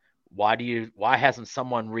dad. Why hasn't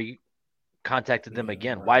someone contacted them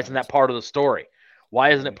again? Right. Why isn't that part of the story?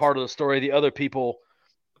 Why isn't it part of the story of the other people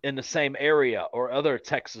in the same area or other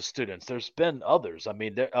Texas students? There's been others. I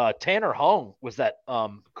mean, Tanner Hong was that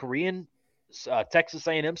Korean Texas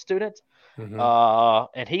A&M student,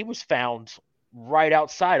 and he was found right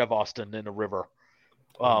outside of Austin in a river.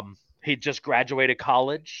 He just graduated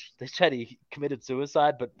college. They said he committed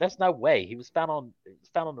suicide, but that's no way. He was found on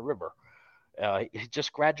the river. He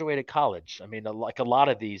just graduated college. I mean, like a lot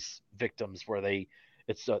of these victims where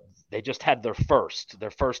It's they just had their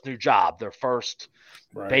first new job, their first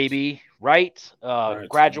baby, right.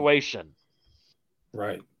 Graduation.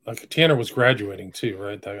 Right. Like Tanner was graduating too,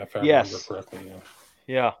 right? If I remember correctly.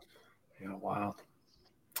 Yeah. Yeah. Wow.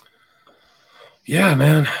 Yeah,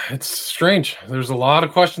 man, it's strange. There's a lot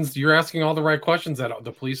of questions. You're asking all the right questions that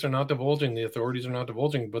the police are not divulging, the authorities are not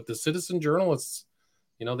divulging, but the citizen journalists,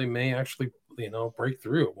 they may actually, break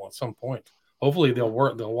through at some point. Hopefully they'll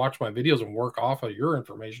watch my videos and work off of your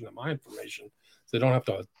information and my information, so they don't have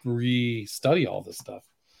to re-study all this stuff.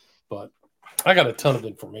 But I got a ton of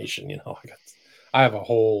information, I have a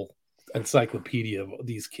whole encyclopedia of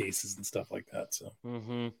these cases and stuff like that. So,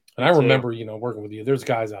 and I remember, working with you. There's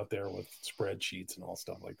guys out there with spreadsheets and all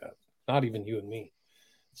stuff like that. Not even you and me.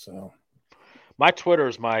 So, my Twitter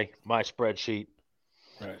is my spreadsheet.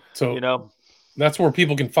 Right. So, that's where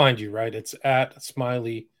people can find you, right? It's at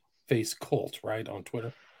Smiley Face Cult, right, on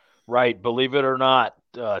Twitter. Right. Believe it or not,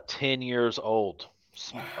 10 years old.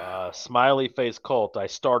 Smiley Face Cult. I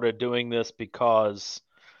started doing this because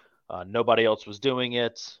nobody else was doing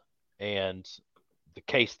it, and the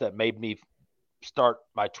case that made me start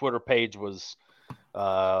my Twitter page was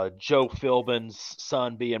Joe Philbin's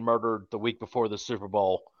son being murdered the week before the Super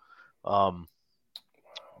Bowl,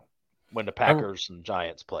 when the Packers and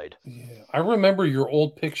Giants played. Yeah, I remember your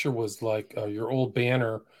old picture was like your old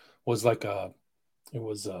banner was like a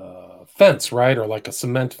fence, right, or like a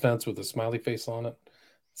cement fence with a smiley face on it.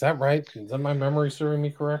 Is that right? Is that my memory serving me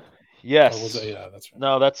correct? Yes. Yeah, that's right.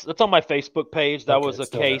 No, that's on my Facebook page. That was a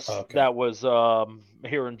case that was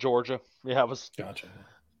here in Georgia. Yeah, I was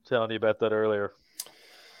telling you about that earlier.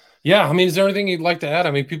 Yeah, I mean, is there anything you'd like to add?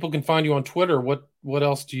 I mean, people can find you on Twitter. What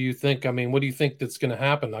else do you think? I mean, what do you think that's going to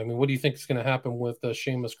happen? I mean, what do you think is going to happen with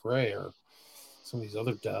Seamus Gray or some of these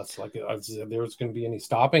other deaths? Like, is there's going to be any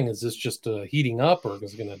stopping? Is this just heating up, or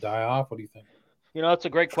is it going to die off? What do you think? That's a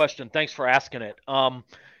great question. Thanks for asking it. I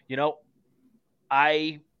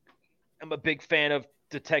am a big fan of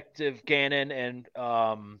Detective Gannon and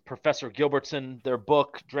Professor Gilbertson. Their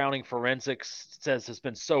book, Drowning Forensics, has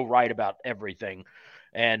been so right about everything.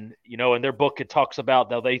 And, in their book, it talks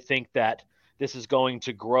about how they think that this is going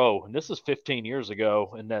to grow. And this is 15 years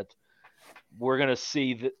ago, and that we're going to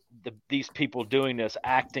see these people doing this,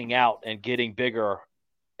 acting out and getting bigger.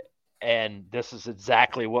 And this is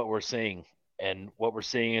exactly what we're seeing. And what we're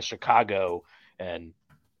seeing in Chicago and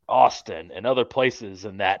Austin and other places,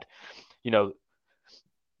 and that,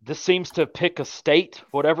 this seems to pick a state.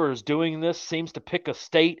 Whatever is doing this seems to pick a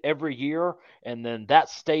state every year, and then that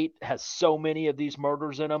state has so many of these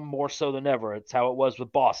murders in them, more so than ever. It's how it was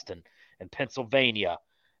with Boston and Pennsylvania,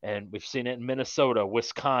 and we've seen it in Minnesota,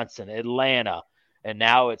 Wisconsin, Atlanta, and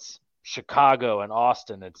now it's Chicago and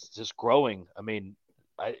Austin. It's just growing. I mean,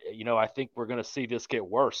 I think we're going to see this get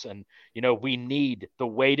worse, and we need the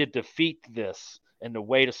way to defeat this, and the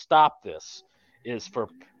way to stop this is for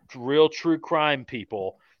real true crime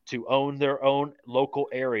people to own their own local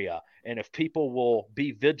area. And if people will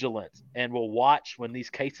be vigilant and will watch when these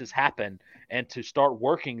cases happen and to start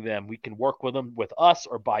working them, we can work with them with us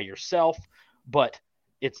or by yourself. But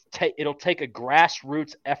it'll take a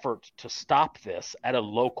grassroots effort to stop this at a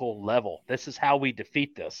local level. This is how we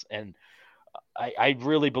defeat this. And I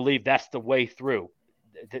really believe that's the way through.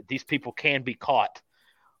 These people can be caught.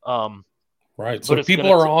 Right. So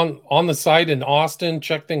people are on the site in Austin,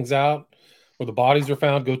 check things out where the bodies are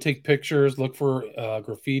found, go take pictures, look for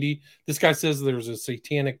graffiti. This guy says there's a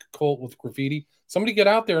satanic cult with graffiti. Somebody get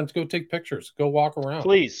out there and go take pictures. Go walk around.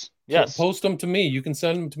 Please. Yes. So post them to me. You can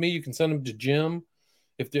send them to me. You can send them to Jim.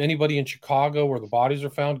 If there's anybody in Chicago where the bodies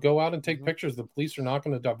are found, go out and take pictures. The police are not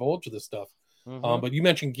going to divulge this stuff. But you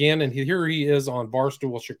mentioned Gannon. Here he is on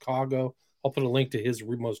Barstool Chicago. I'll put a link to his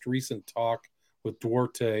most recent talk with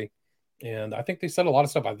Duarte. And I think they said a lot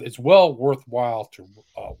of stuff. It's well worthwhile to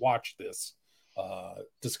watch this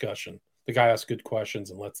discussion. The guy asks good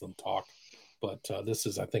questions and lets them talk. But this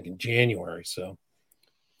is, I think, in January, so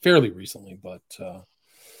fairly recently. But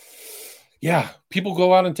yeah, people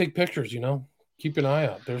go out and take pictures. Keep an eye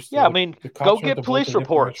out. Go get police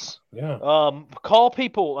reports. Yeah. Call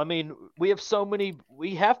people. I mean, we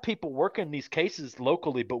have people working these cases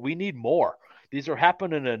locally, but we need more. These are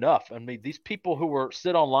happening enough. I mean, these people who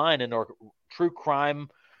sit online and are true crime,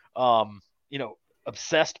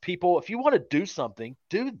 obsessed people. If you want to do something,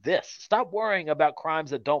 do this. Stop worrying about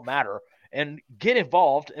crimes that don't matter and get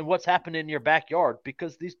involved in what's happening in your backyard,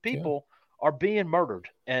 because these people are being murdered.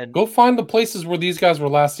 And go find the places where these guys were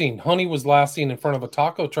last seen. Honey was last seen in front of a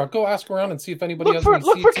taco truck. Go ask around and see if anybody has any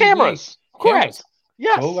look for cameras. Correct.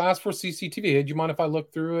 Yes. Go ask for CCTV. Hey, do you mind if I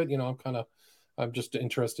look through it? I'm just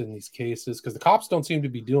interested in these cases because the cops don't seem to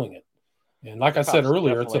be doing it. And like I said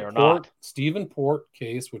earlier, it's a Stephen Port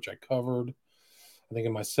case, which I covered, I think,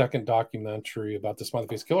 in my second documentary about the Smiley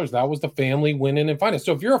Face Killers. That was the family went in and find it.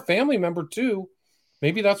 So if you're a family member too,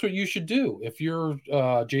 maybe that's what you should do. If you're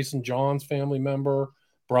Jason John's family member,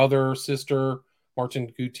 brother, sister,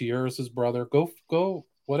 Martin Gutierrez's brother, go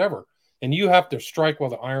whatever. And you have to strike while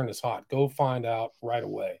the iron is hot. Go find out right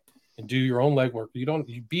away and do your own legwork.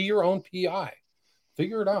 You be your own PI.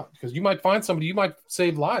 Figure it out, because you might find somebody, you might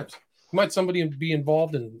save lives. You might somebody be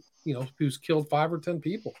involved in, who's killed 5 or 10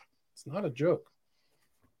 people. It's not a joke.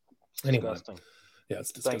 Anyway, yeah,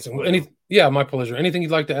 it's disgusting. My pleasure. Anything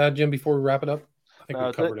you'd like to add, Jim, before we wrap it up? I think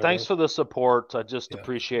we covered thanks for the support. I just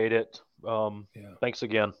appreciate it. Thanks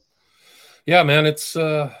again. Yeah, man, it's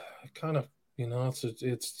kind of,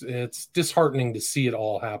 it's disheartening to see it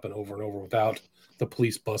all happen over and over without the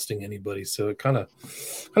police busting anybody. So it kind of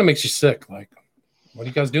makes you sick. Like, what are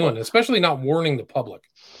you guys doing? Especially not warning the public.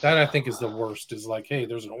 That, I think, is the worst. Is like, hey,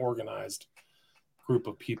 there's an organized group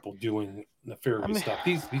of people doing nefarious stuff.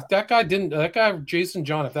 That guy, Jason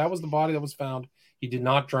John, if that was the body that was found, he did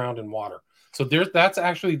not drown in water. So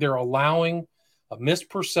they're allowing a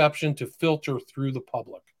misperception to filter through the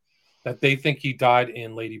public that they think he died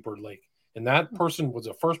in Lady Bird Lake. And that person was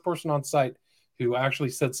the first person on site who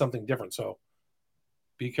actually said something different. So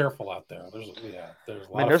be careful out there. There's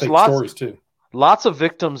a lot of fake stories too. Lots of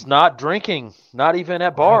victims not drinking, not even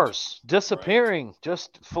at bars, disappearing,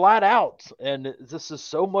 just flat out. And this is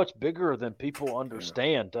so much bigger than people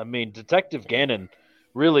understand. I mean, Detective Gannon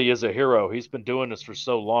really is a hero. He's been doing this for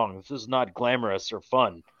so long. This is not glamorous or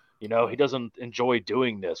fun. He doesn't enjoy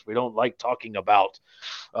doing this. We don't like talking about,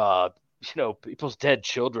 people's dead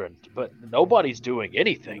children, but nobody's doing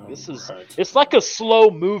anything. It's like a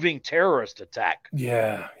slow moving terrorist attack.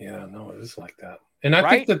 Yeah. No, it is like that. And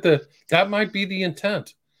I think that might be the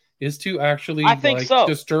intent, is to actually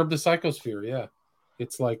disturb the psychosphere. Yeah.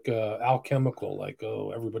 It's like alchemical, like,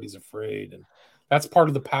 oh, everybody's afraid. And that's part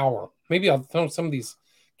of the power. Maybe some of these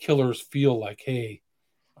killers feel like, hey,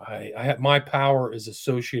 I have, my power is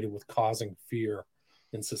associated with causing fear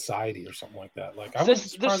in society or something like that. Like,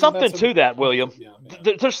 there's something to that, William.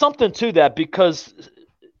 There's something to that, because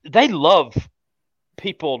they love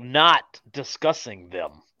people not discussing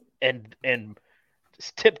them and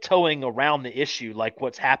tiptoeing around the issue, like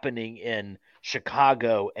what's happening in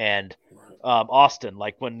Chicago and Austin.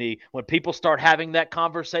 Like when people start having that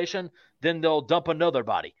conversation, then they'll dump another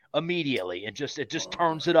body immediately, and it just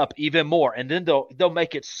turns it up even more. And then they'll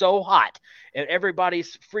make it so hot and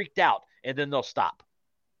everybody's freaked out, and then they'll stop.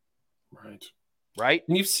 Right.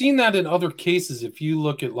 And you've seen that in other cases. If you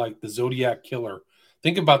look at like the Zodiac killer,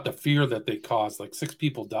 think about the fear that they caused. Like 6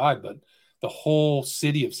 people died, but the whole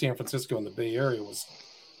city of San Francisco and the Bay Area was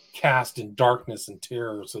cast in darkness and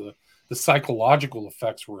terror. So the psychological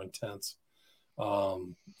effects were intense.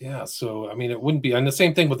 So, I mean, it wouldn't be, and the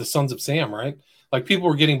same thing with the Sons of Sam, right? Like, people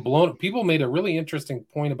were getting blown. People made a really interesting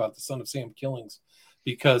point about the Son of Sam killings,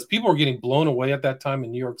 because people were getting blown away at that time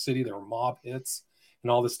in New York City. There were mob hits and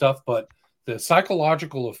all this stuff, but the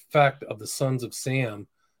psychological effect of the Sons of Sam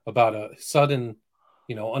about a sudden,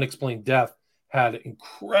 unexplained death had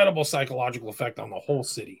incredible psychological effect on the whole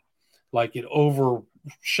city. Like, it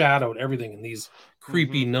overshadowed everything in these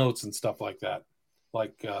creepy notes and stuff like that.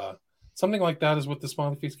 Like, something like that is what the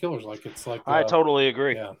Smiley Face Killers like. It's like, I totally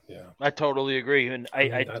agree. Yeah. I totally agree. And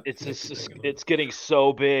it's getting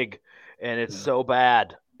so big, and it's so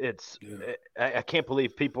bad. I can't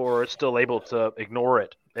believe people are still able to ignore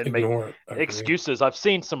it and make excuses. I've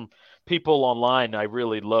seen some people online I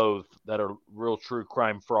really loathe that are real true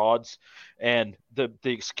crime frauds, and the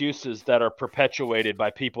excuses that are perpetuated by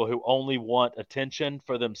people who only want attention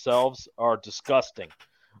for themselves are disgusting.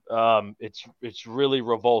 It's really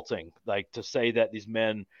revolting, like, to say that these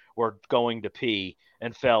men were going to pee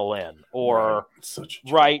and fell in, or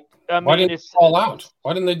I mean, why didn't they fall out?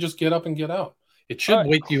 Why didn't they just get up and get out? It should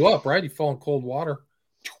wake you up, right? You fall in cold water.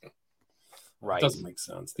 Right. It doesn't make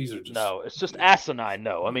sense. These are just... No, it's just asinine.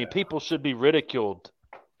 No, I mean, people should be ridiculed.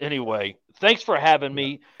 Anyway, thanks for having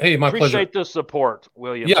me. Hey, my pleasure. Appreciate the support,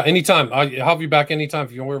 William. Yeah, anytime. I'll have you back anytime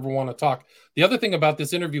if you ever want to talk. The other thing about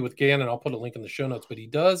this interview with Gannon, I'll put a link in the show notes, but he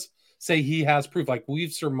does say he has proof. Like,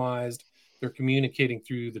 we've surmised they're communicating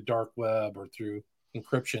through the dark web or through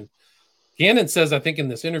encryption. Gannon says, I think in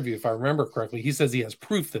this interview, if I remember correctly, he says he has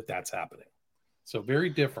proof that that's happening. So very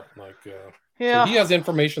different. Like, so he has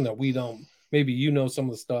information that we don't. Maybe some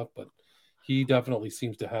of the stuff, but he definitely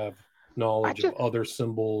seems to have knowledge of other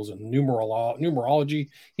symbols and numerology.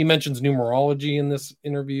 He mentions numerology in this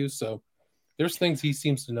interview, so there's things he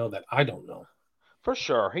seems to know that I don't know. For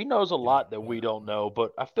sure. He knows a lot that we don't know,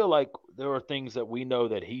 but I feel like there are things that we know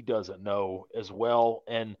that he doesn't know as well.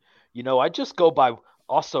 And, I just go by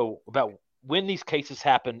also about when these cases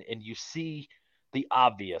happen and you see the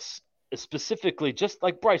obvious, specifically just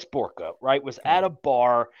like Bryce Borka, right, was at a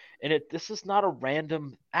bar, and this is not a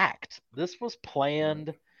random act. This was planned.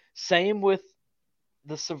 Right. Same with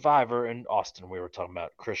the survivor in Austin we were talking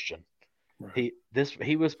about, Christian. Right. This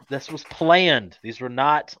was planned. These were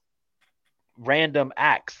not random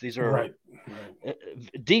acts. These are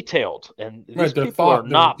detailed, and these people are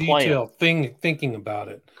not playing. Thinking about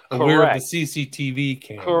it. Correct. Aware of the CCTV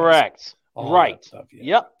cameras. Correct. Right. Stuff.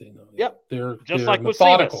 Yeah. Yep. They're like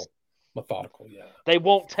methodical. Methodical. Yeah. They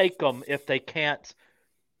won't take them if they can't.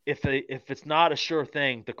 If it's not a sure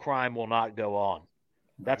thing, the crime will not go on.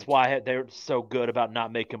 That's why they're so good about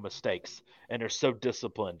not making mistakes, and they're so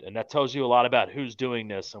disciplined, and that tells you a lot about who's doing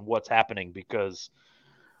this and what's happening because.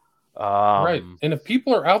 Right. And if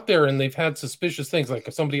people are out there and they've had suspicious things, like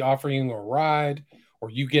if somebody offering you a ride or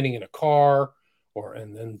you getting in a car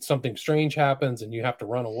and then something strange happens and you have to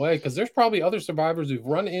run away, because there's probably other survivors who've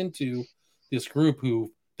run into this group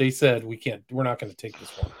who they said, we're not going to take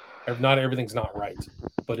this one. Not everything's not right.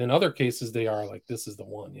 But in other cases, they are like, this is the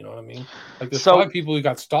one. You know what I mean? Like there's 5 people who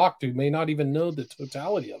got stalked who may not even know the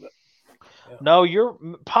totality of it. Yeah. No, you're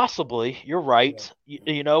right.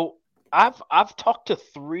 Yeah. I've talked to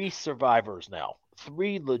 3 survivors now,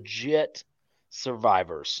 3 legit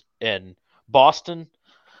survivors in Boston,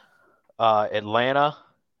 Atlanta,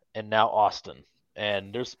 and now Austin.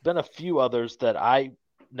 And there's been a few others that I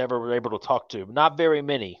never were able to talk to. Not very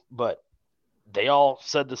many, but they all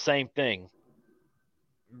said the same thing.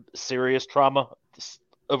 Serious trauma,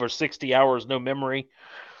 over 60 hours, no memory.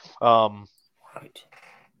 Right.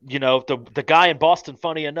 The guy in Boston,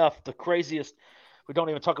 funny enough, the craziest – we don't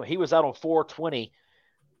even talk about. He was out on 420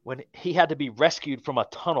 when he had to be rescued from a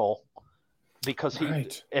tunnel because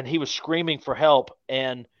he was screaming for help,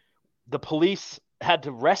 and the police had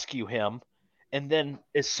to rescue him. And then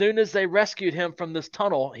as soon as they rescued him from this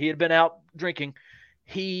tunnel, he had been out drinking.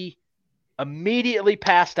 He immediately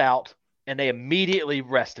passed out, and they immediately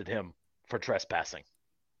arrested him for trespassing.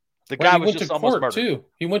 The guy was just almost murdered. Too.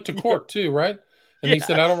 He went to court too, right? And he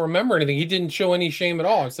said, I don't remember anything. He didn't show any shame at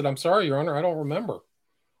all. I said, I'm sorry, Your Honor. I don't remember.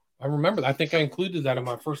 I remember. I think I included that in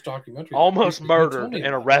my first documentary. Almost murdered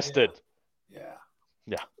and arrested.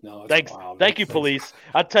 Yeah. No, thanks. Wild. Thank you, police.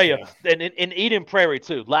 I'll tell you, and in Eden Prairie,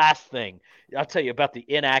 too, last thing, I'll tell you about the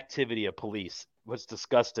inactivity of police. Was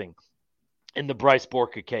disgusting. In the Bryce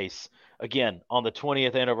Borka case, again, on the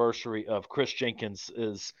 20th anniversary of Chris Jenkins'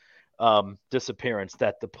 disappearance,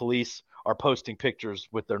 that the police are posting pictures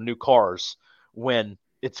with their new cars when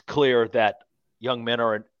it's clear that young men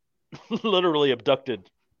are literally abducted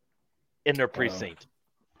in their precinct.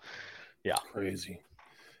 Yeah. Crazy.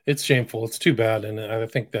 It's shameful. It's too bad. And I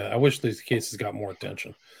think that I wish these cases got more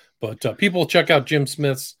attention. But people check out Jim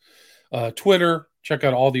Smith's Twitter. Check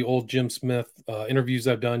out all the old Jim Smith interviews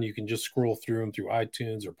I've done. You can just scroll through them through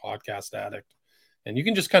iTunes or Podcast Addict. And you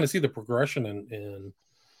can just kind of see the progression in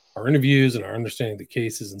our interviews and our understanding of the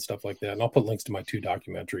cases and stuff like that. And I'll put links to my 2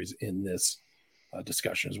 documentaries in this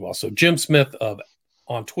discussion as well. So Jim Smith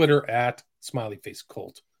on Twitter at Smiley Face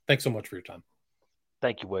Cult. Thanks so much for your time.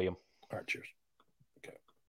 Thank you, William. All right, cheers.